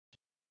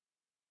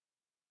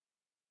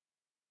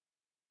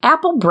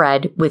Apple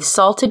bread with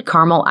salted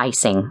caramel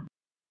icing.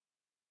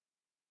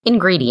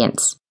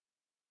 Ingredients: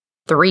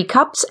 3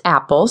 cups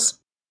apples,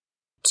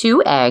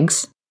 2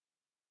 eggs,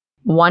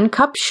 1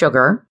 cup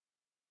sugar,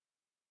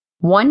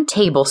 1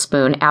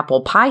 tablespoon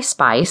apple pie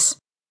spice,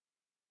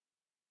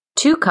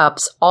 2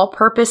 cups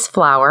all-purpose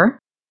flour,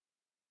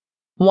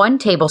 1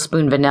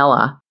 tablespoon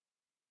vanilla,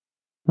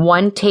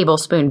 1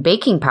 tablespoon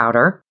baking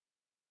powder,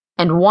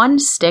 and 1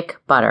 stick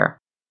butter.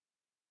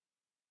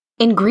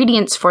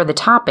 Ingredients for the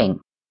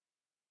topping: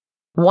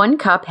 1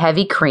 cup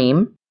heavy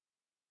cream,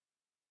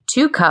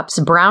 2 cups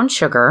brown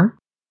sugar,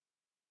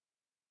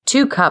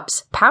 2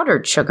 cups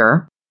powdered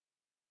sugar,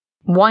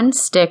 1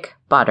 stick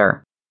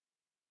butter.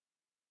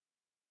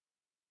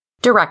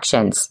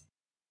 Directions.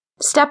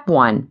 Step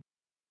 1.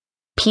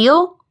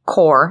 Peel,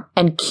 core,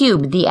 and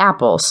cube the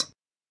apples.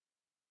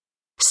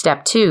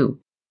 Step 2.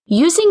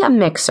 Using a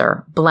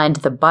mixer, blend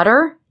the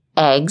butter,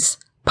 eggs,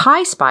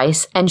 pie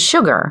spice, and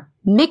sugar,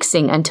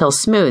 mixing until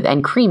smooth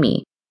and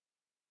creamy.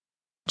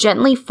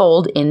 Gently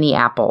fold in the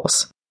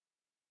apples.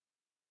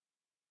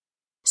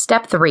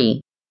 Step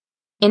 3.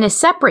 In a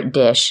separate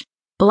dish,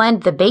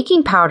 blend the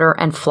baking powder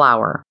and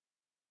flour.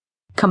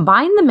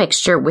 Combine the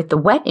mixture with the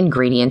wet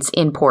ingredients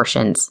in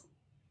portions.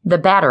 The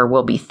batter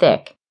will be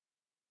thick.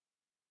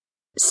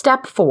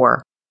 Step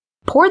 4.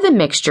 Pour the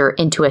mixture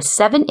into a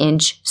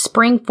 7-inch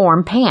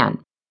spring-form pan.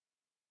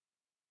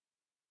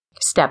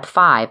 Step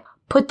 5.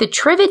 Put the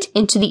trivet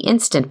into the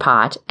Instant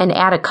Pot and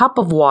add a cup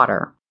of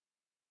water.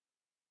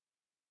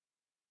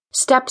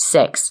 Step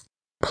 6.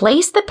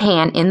 Place the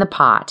pan in the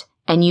pot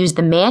and use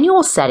the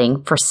manual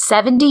setting for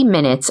 70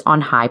 minutes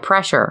on high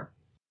pressure.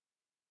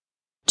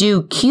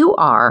 Do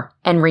QR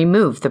and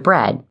remove the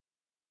bread.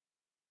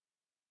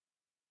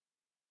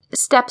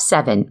 Step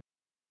 7.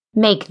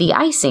 Make the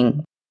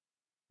icing.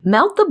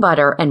 Melt the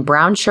butter and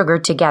brown sugar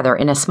together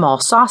in a small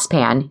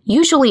saucepan,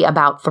 usually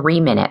about 3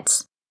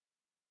 minutes.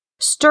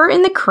 Stir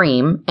in the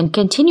cream and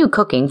continue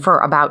cooking for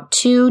about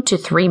 2 to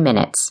 3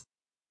 minutes.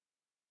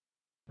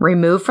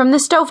 Remove from the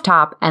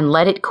stovetop and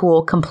let it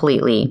cool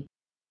completely.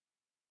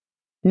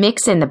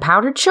 Mix in the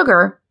powdered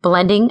sugar,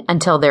 blending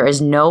until there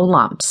is no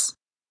lumps.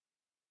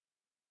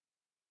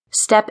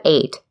 Step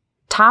 8.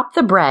 Top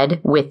the bread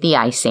with the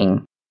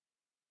icing.